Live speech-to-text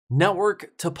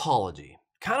Network topology.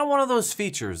 Kind of one of those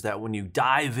features that when you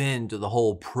dive into the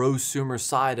whole prosumer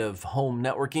side of home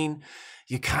networking,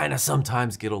 you kind of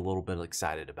sometimes get a little bit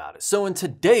excited about it. So in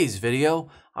today's video,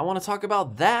 I want to talk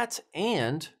about that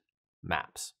and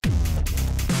maps.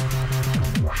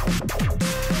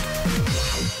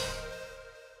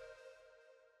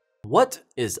 What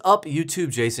is up,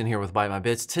 YouTube? Jason here with Byte My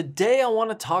Bits. Today I want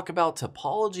to talk about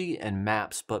topology and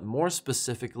maps, but more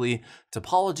specifically,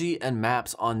 topology and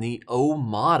maps on the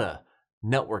Omada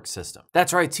network system.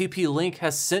 That's right, TP-Link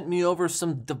has sent me over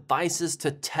some devices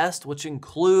to test, which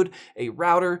include a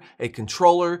router, a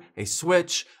controller, a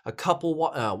switch, a couple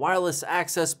wireless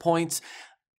access points,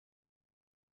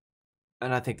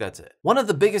 and I think that's it. One of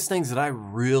the biggest things that I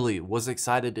really was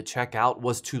excited to check out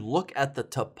was to look at the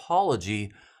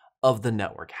topology of the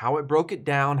network, how it broke it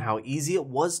down, how easy it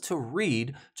was to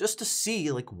read, just to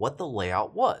see like what the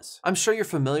layout was. I'm sure you're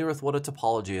familiar with what a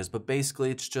topology is, but basically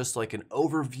it's just like an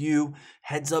overview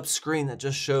heads up screen that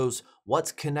just shows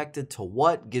what's connected to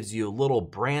what, gives you a little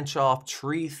branch off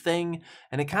tree thing,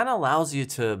 and it kind of allows you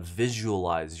to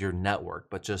visualize your network,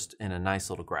 but just in a nice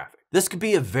little graphic. This could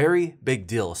be a very big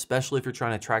deal, especially if you're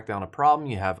trying to track down a problem.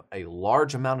 You have a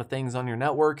large amount of things on your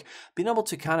network, being able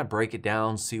to kind of break it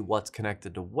down, see what's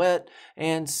connected to what,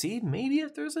 and see maybe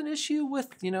if there's an issue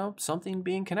with, something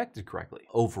being connected correctly.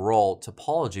 Overall,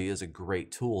 topology is a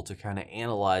great tool to kind of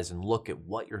analyze and look at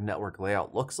what your network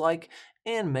layout looks like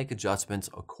and make adjustments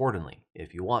accordingly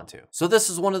if you want to. So this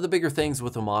is one of the bigger things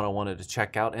with Omada I wanted to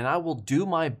check out, and I will do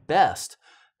my best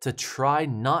to try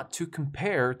not to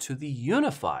compare to the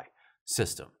Unifi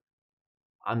system.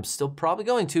 I'm still probably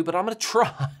going to, but I'm going to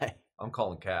try. I'm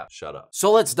calling cap. Shut up.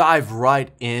 So let's dive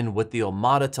right in with the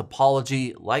Omada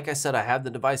topology. Like I said, I have the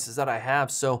devices that I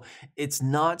have, so it's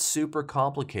not super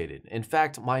complicated. In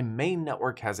fact, my main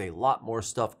network has a lot more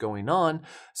stuff going on,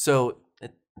 so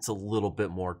it's a little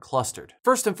bit more clustered.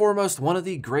 First and foremost, one of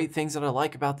the great things that I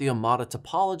like about the Omada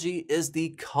topology is the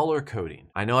color coding.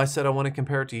 I know I said I want to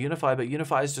compare it to Unifi, but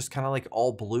Unifi is just kind of like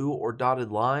all blue or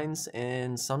dotted lines,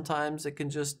 and sometimes it can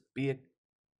just be a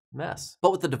mess.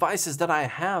 But with the devices that I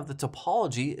have, the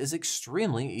topology is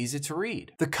extremely easy to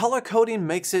read. The color coding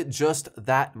makes it just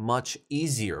that much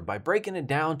easier by breaking it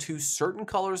down to certain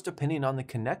colors depending on the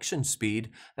connection speed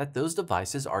that those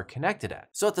devices are connected at.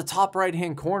 So at the top right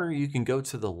hand corner, you can go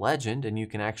to the legend and you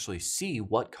can actually see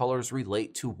what colors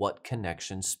relate to what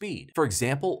connection speed. For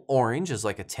example, orange is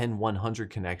like a 10-100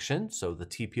 connection, so the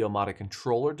TP Omada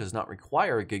controller does not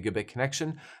require a gigabit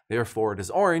connection, therefore it is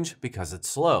orange because it's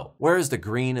slow. Whereas the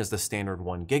green is the standard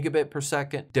 1 gigabit per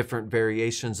second. Different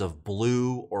variations of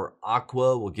blue or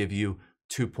aqua will give you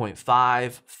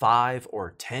 2.5, 5,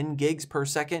 or 10 gigs per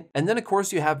second. And then of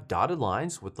course you have dotted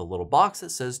lines with the little box that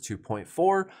says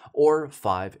 2.4 or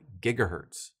 5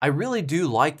 gigahertz. I really do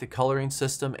like the coloring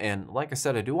system, and like I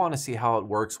said, I do want to see how it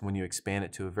works when you expand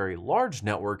it to a very large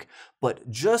network, but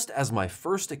just as my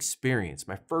first experience,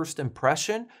 my first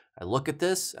impression, I look at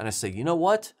this and I say, you know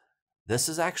what? This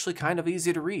is actually kind of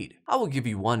easy to read. I will give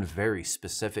you one very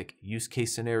specific use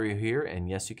case scenario here, and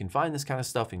yes, you can find this kind of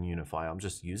stuff in Unifi. I'm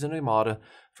just using Omada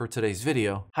for today's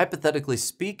video. Hypothetically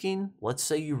speaking, let's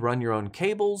say you run your own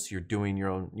cables, you're doing your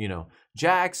own,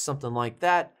 jacks, something like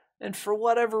that, and for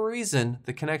whatever reason,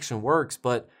 the connection works,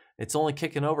 but it's only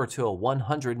kicking over to a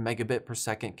 100 megabit per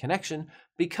second connection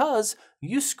because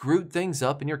you screwed things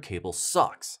up and your cable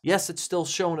sucks. Yes, it's still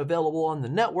shown available on the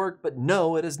network, but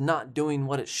no, it is not doing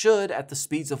what it should at the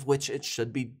speeds of which it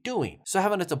should be doing. So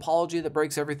having a topology that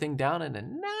breaks everything down in a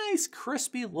nice,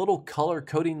 crispy little color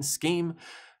coding scheme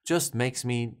just makes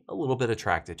me a little bit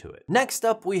attracted to it. Next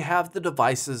up, we have the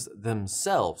devices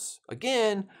themselves.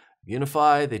 Again,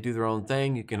 Unifi, they do their own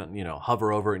thing. You can,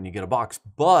 hover over it and you get a box.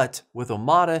 But with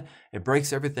Omada, it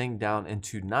breaks everything down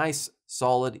into nice,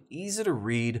 solid, easy to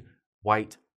read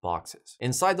white boxes.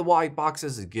 Inside the white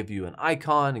boxes, it give you an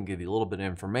icon and give you a little bit of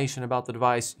information about the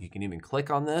device. You can even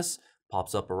click on this.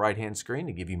 Pops up a right-hand screen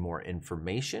to give you more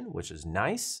information, which is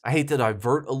nice. I hate to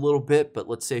divert a little bit, but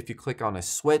let's say if you click on a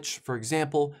switch, for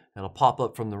example, it'll pop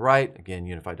up from the right. Again,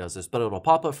 Unifi does this, but it'll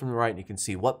pop up from the right and you can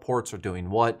see what ports are doing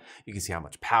what. You can see how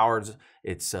much power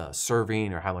it's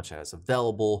serving or how much it has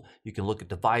available. You can look at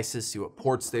devices, see what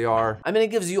ports they are. I mean,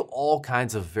 it gives you all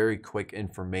kinds of very quick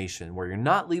information where you're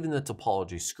not leaving the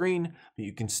topology screen, but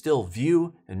you can still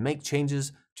view and make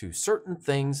changes to certain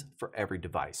things for every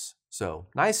device. So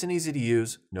nice and easy to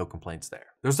use, no complaints there.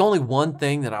 There's only one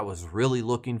thing that I was really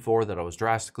looking for that I was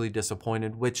drastically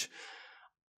disappointed, which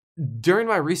during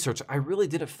my research, I really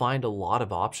didn't find a lot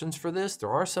of options for this. There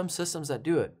are some systems that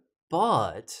do it,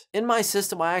 but in my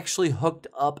system, I actually hooked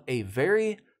up a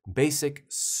very basic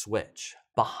switch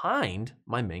behind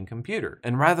my main computer.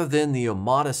 And rather than the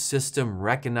Omada system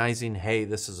recognizing, hey,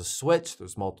 this is a switch,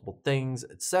 there's multiple things,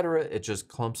 etc., it just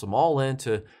clumps them all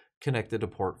into connected to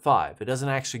port 5. It doesn't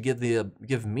actually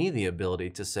give me the ability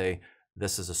to say,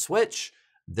 this is a switch,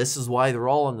 this is why they're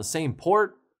all on the same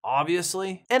port,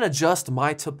 obviously, and adjust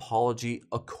my topology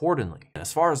accordingly.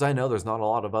 As far as I know, there's not a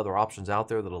lot of other options out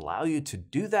there that allow you to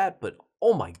do that, but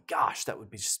oh my gosh, that would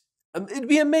be just, it'd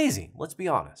be amazing, let's be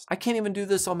honest. I can't even do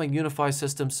this on my Unifi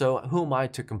system, so who am I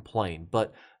to complain?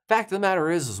 But fact of the matter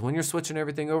is when you're switching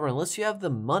everything over, unless you have the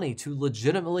money to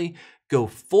legitimately go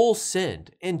full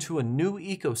send into a new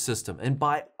ecosystem and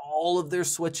buy all of their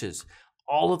switches,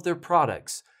 all of their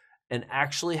products, and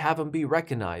actually have them be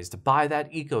recognized by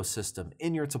that ecosystem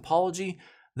in your topology,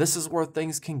 this is where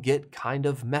things can get kind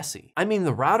of messy. I mean,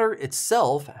 the router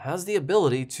itself has the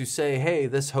ability to say, hey,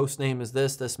 this host name is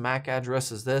this MAC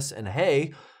address is this, and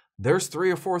hey, there's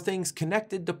 3 or 4 things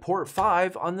connected to port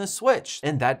 5 on this switch.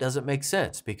 And that doesn't make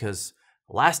sense because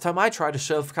last time I tried to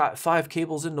shove 5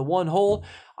 cables into one hole,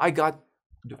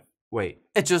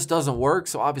 it just doesn't work.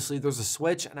 So obviously there's a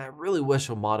switch, and I really wish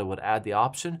Omada would add the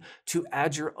option to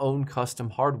add your own custom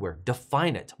hardware.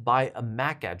 Define it by a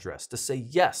MAC address to say,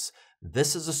 yes,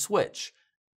 this is a switch.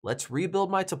 Let's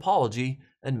rebuild my topology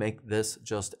and make this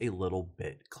just a little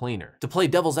bit cleaner. To play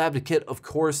devil's advocate, of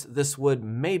course, this would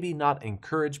maybe not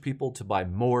encourage people to buy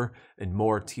more and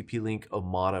more TP-Link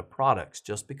Omada products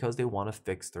just because they want to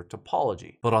fix their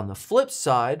topology. But on the flip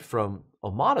side, from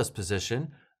Omada's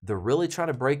position, they're really trying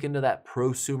to break into that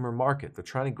prosumer market. They're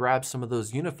trying to grab some of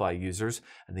those Unifi users,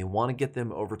 and they want to get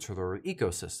them over to their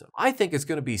ecosystem. I think it's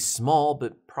going to be small,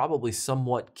 but probably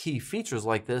somewhat key features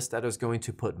like this that is going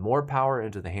to put more power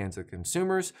into the hands of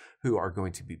consumers who are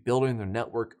going to be building their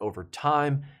network over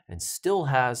time and still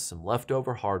has some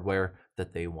leftover hardware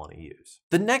that they want to use.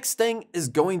 The next thing is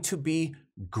going to be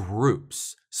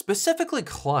groups, specifically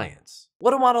clients.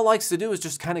 What Omada likes to do is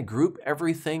just kind of group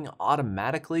everything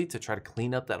automatically to try to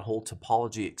clean up that whole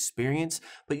topology experience,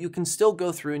 but you can still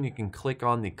go through and you can click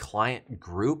on the client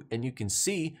group and you can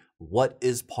see what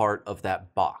is part of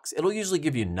that box. It'll usually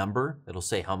give you a number. It'll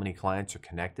say how many clients are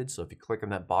connected. So if you click on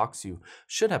that box, you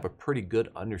should have a pretty good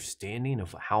understanding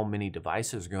of how many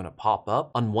devices are going to pop up.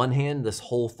 On one hand, this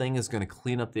whole thing is going to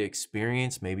clean up the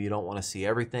experience. Maybe you don't want to see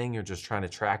everything. You're just trying to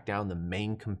track down the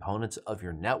main components of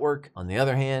your network. On the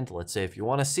other hand, let's say if you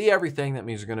want to see everything, that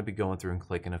means you're going to be going through and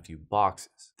clicking a few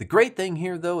boxes. The great thing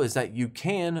here, though, is that you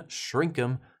can shrink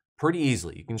them pretty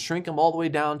easily. You can shrink them all the way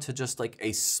down to just like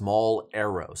a small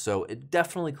arrow. So it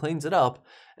definitely cleans it up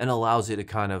and allows you to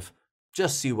kind of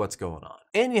just see what's going on.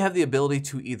 And you have the ability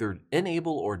to either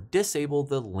enable or disable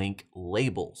the link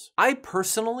labels. I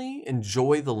personally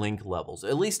enjoy the link labels,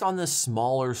 at least on this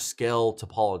smaller scale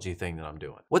topology thing that I'm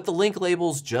doing. With the link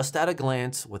labels, just at a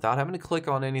glance, without having to click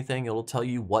on anything, it'll tell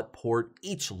you what port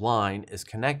each line is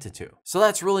connected to. So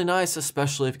that's really nice,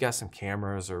 especially if you got some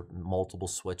cameras or multiple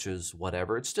switches,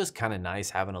 whatever. It's just kind of nice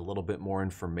having a little bit more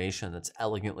information that's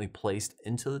elegantly placed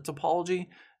into the topology.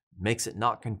 Makes it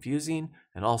not confusing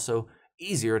and also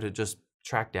easier to just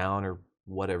track down or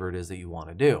whatever it is that you want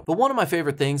to do. But one of my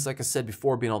favorite things, like I said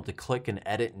before, being able to click and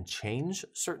edit and change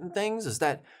certain things is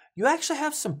that you actually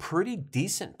have some pretty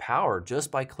decent power just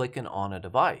by clicking on a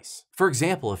device. For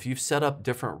example, if you've set up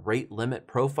different rate limit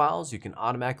profiles, you can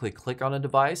automatically click on a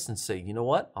device and say, you know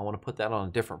what, I want to put that on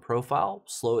a different profile,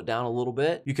 slow it down a little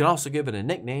bit. You can also give it a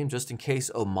nickname just in case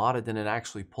Omada didn't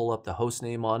actually pull up the host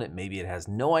name on it. Maybe it has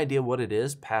no idea what it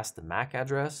is past the MAC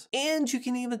address. And you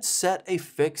can even set a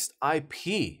fixed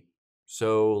IP.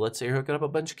 So let's say you're hooking up a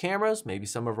bunch of cameras, maybe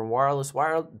some of them wireless,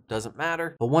 wired, doesn't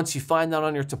matter. But once you find that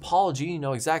on your topology, you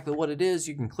know exactly what it is,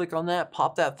 you can click on that,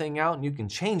 pop that thing out, and you can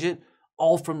change it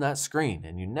all from that screen.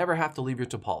 And you never have to leave your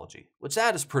topology, which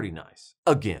that is pretty nice.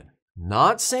 Again,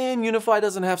 not saying Unifi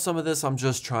doesn't have some of this, I'm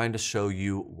just trying to show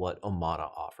you what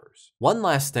Omada offers. One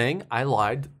last thing, I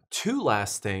lied, 2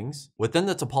 last things. Within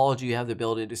the topology, you have the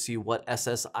ability to see what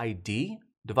SSID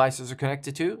devices are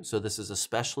connected to. So this is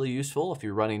especially useful if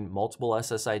you're running multiple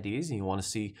SSIDs and you want to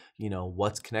see,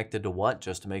 what's connected to what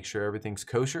just to make sure everything's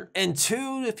kosher. And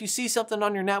 2, if you see something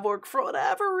on your network for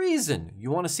whatever reason,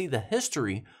 you want to see the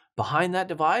history behind that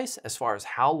device as far as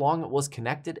how long it was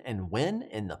connected and when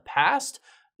in the past,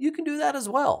 you can do that as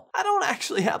well. I don't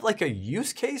actually have like a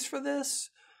use case for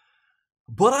this,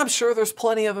 but I'm sure there's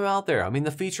plenty of them out there. I mean, the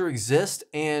feature exists,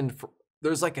 and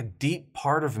there's like a deep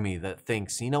part of me that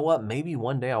thinks, you know what, maybe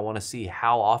one day I want to see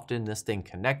how often this thing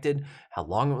connected, how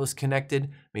long it was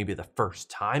connected, maybe the first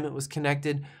time it was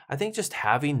connected. I think just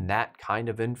having that kind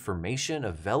of information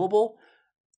available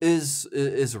is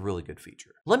a really good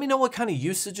feature. Let me know what kind of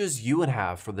usages you would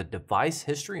have for the device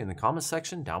history in the comment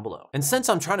section down below. And since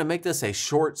I'm trying to make this a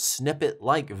short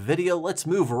snippet-like video, let's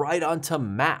move right on to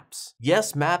Maps.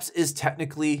 Yes, Maps is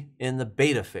technically in the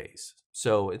beta phase,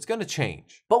 so it's going to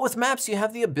change. But with Maps, you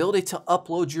have the ability to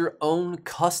upload your own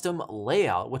custom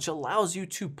layout, which allows you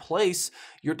to place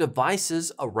your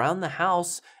devices around the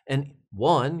house. And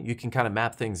one, you can kind of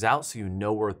map things out so you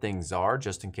know where things are,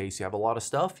 just in case you have a lot of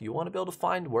stuff, you want to be able to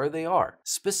find where they are.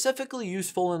 Specifically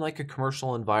useful in like a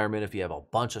commercial environment if you have a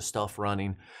bunch of stuff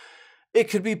running. It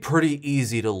could be pretty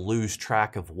easy to lose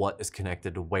track of what is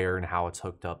connected to where and how it's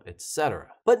hooked up,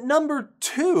 etc. But number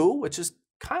two, which is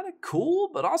kind of cool,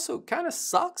 but also kind of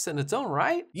sucks in its own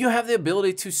right, you have the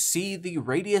ability to see the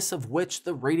radius of which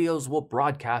the radios will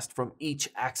broadcast from each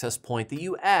access point that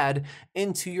you add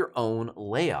into your own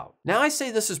layout. Now, I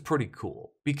say this is pretty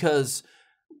cool because,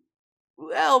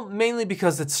 well, mainly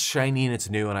because it's shiny and it's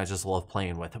new and I just love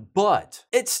playing with it, but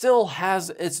it still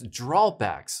has its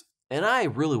drawbacks. And I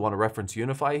really want to reference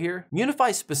Unifi here.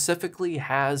 Unifi specifically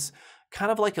has kind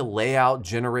of like a layout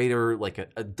generator, like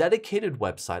a dedicated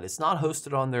website. It's not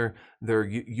hosted on their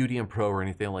UDM Pro or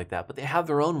anything like that, but they have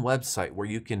their own website where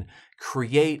you can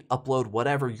create, upload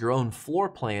whatever, your own floor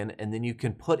plan, and then you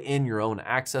can put in your own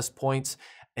access points.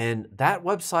 And that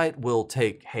website will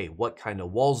take, hey, what kind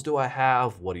of walls do I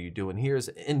have? What are you doing here? Is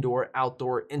it indoor,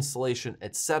 outdoor, installation,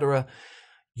 etc.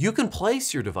 You can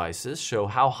place your devices, show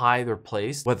how high they're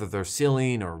placed, whether they're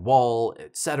ceiling or wall,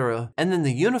 etc. And then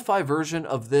the Unifi version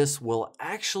of this will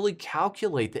actually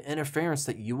calculate the interference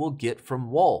that you will get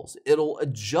from walls. It'll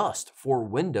adjust for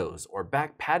windows or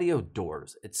back patio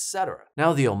doors, etc.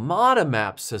 Now the Omada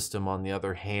map system, on the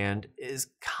other hand, is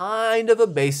kind of a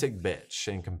basic bitch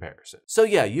in comparison. So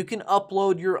yeah, you can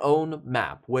upload your own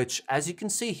map, which as you can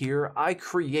see here, I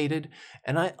created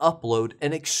and I upload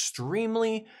an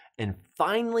extremely and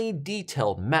finely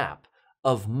detailed map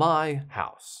of my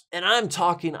house. And I'm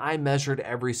talking, I measured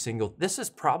every single, this is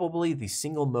probably the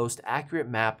single most accurate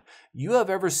map you have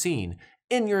ever seen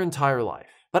in your entire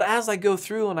life. But as I go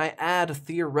through and I add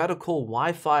theoretical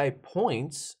Wi-Fi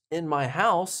points in my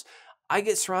house, I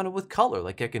get surrounded with color.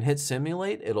 Like I can hit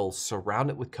simulate, it'll surround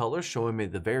it with color, showing me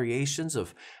the variations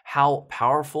of how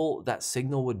powerful that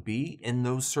signal would be in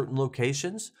those certain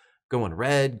locations. Going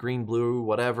red, green, blue,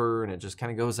 whatever, and it just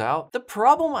kind of goes out. The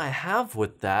problem I have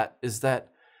with that is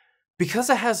that because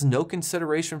it has no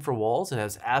consideration for walls, it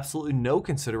has absolutely no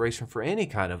consideration for any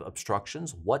kind of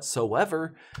obstructions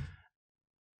whatsoever,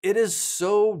 it is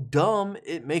so dumb,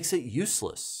 it makes it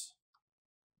useless.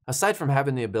 Aside from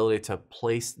having the ability to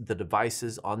place the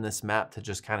devices on this map to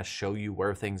just kind of show you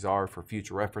where things are for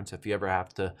future reference if you ever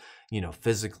have to,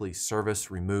 physically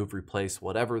service, remove, replace,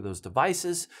 whatever those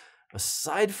devices.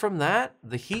 Aside from that,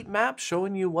 the heat map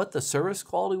showing you what the service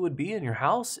quality would be in your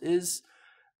house is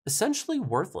essentially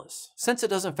worthless. Since it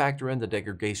doesn't factor in the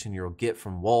degradation you'll get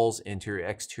from walls, interior,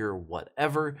 exterior,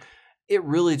 whatever, it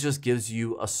really just gives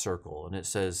you a circle. And it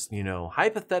says,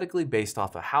 hypothetically, based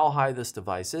off of how high this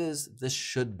device is, this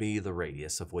should be the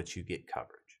radius of which you get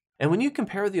coverage. And when you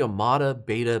compare the Omada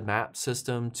beta map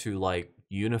system to like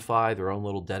Unifi, their own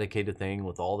little dedicated thing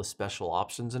with all the special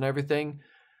options and everything,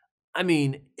 I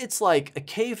mean, it's like a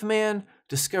caveman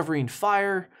discovering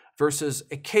fire versus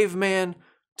a caveman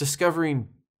discovering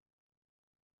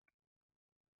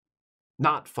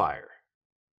not fire.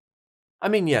 I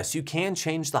mean, yes, you can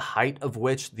change the height of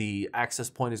which the access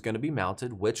point is going to be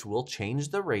mounted, which will change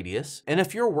the radius. And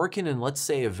if you're working in, let's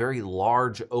say, a very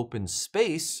large open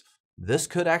space, this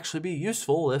could actually be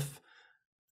useful if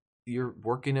you're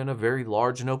working in a very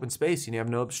large and open space and you have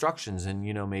no obstructions and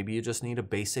maybe you just need a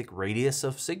basic radius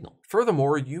of signal.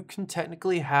 Furthermore, you can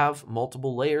technically have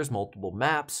multiple layers, multiple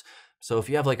maps. So if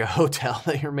you have like a hotel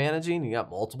that you're managing, you got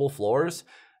multiple floors,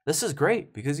 this is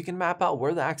great because you can map out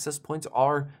where the access points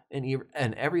are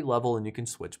in every level and you can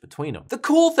switch between them. The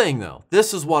cool thing though,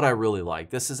 this is what I really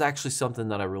like. This is actually something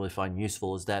that I really find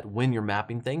useful is that when you're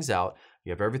mapping things out,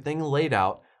 you have everything laid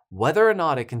out. Whether or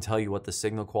not it can tell you what the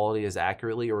signal quality is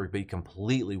accurately or be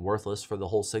completely worthless for the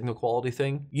whole signal quality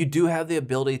thing, you do have the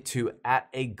ability to, at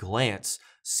a glance,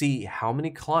 see how many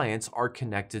clients are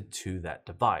connected to that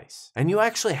device. And you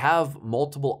actually have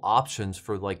multiple options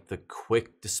for like the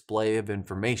quick display of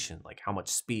information, like how much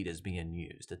speed is being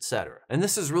used, etc. And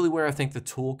this is really where I think the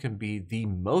tool can be the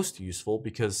most useful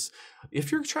because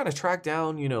if you're trying to track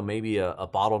down, maybe a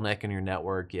bottleneck in your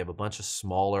network, you have a bunch of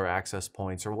smaller access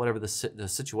points or whatever the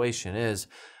situation is,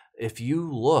 if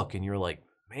you look and you're like,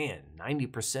 man,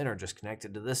 90% are just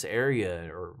connected to this area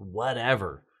or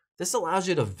whatever, This allows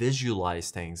you to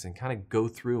visualize things and kind of go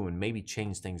through and maybe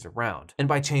change things around. And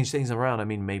by change things around, I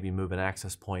mean maybe move an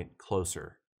access point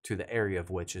closer to the area of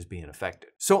which is being affected.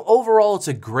 So overall, it's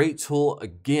a great tool,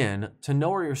 again, to know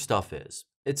where your stuff is.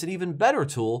 It's an even better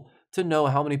tool to know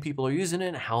how many people are using it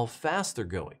and how fast they're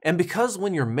going. And because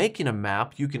when you're making a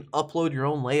map, you can upload your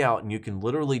own layout and you can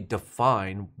literally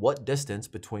define what distance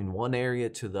between one area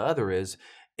to the other is,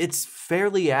 it's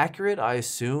fairly accurate, I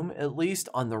assume, at least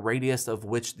on the radius of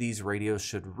which these radios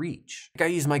should reach. Like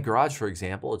I use my garage, for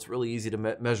example. It's really easy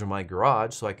to measure my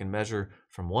garage, so I can measure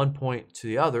from one point to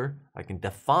the other. I can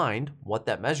define what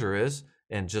that measure is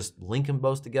and just link them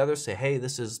both together, say, hey,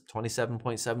 this is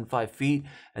 27.75 feet,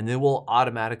 and then we'll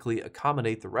automatically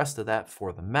accommodate the rest of that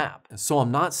for the map. And so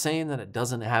I'm not saying that it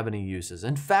doesn't have any uses.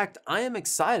 In fact, I am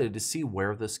excited to see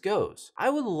where this goes. I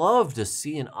would love to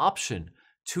see an option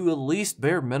to at least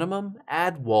bare minimum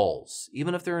add walls,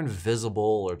 even if they're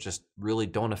invisible or just really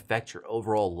don't affect your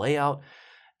overall layout.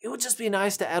 It would just be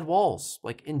nice to add walls,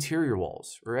 like interior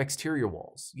walls or exterior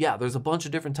walls. Yeah, there's a bunch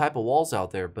of different type of walls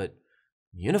out there, but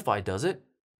Unifi does it.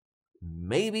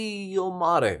 Maybe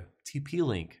Omada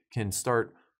TP-Link can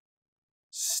start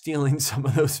stealing some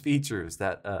of those features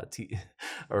that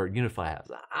Unifi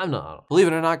has. I'm not. Believe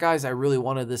it or not, guys, I really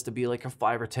wanted this to be like a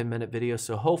 5 or 10 minute video,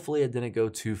 so hopefully it didn't go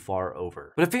too far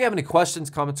over. But if you have any questions,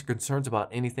 comments, or concerns about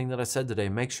anything that I said today,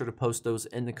 make sure to post those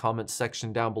in the comments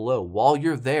section down below. While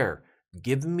you're there,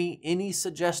 give me any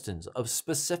suggestions of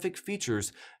specific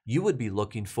features you would be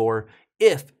looking for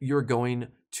if you're going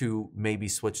to maybe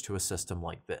switch to a system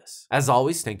like this. As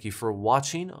always, thank you for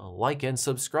watching, like and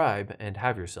subscribe, and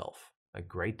have yourself a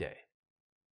great day.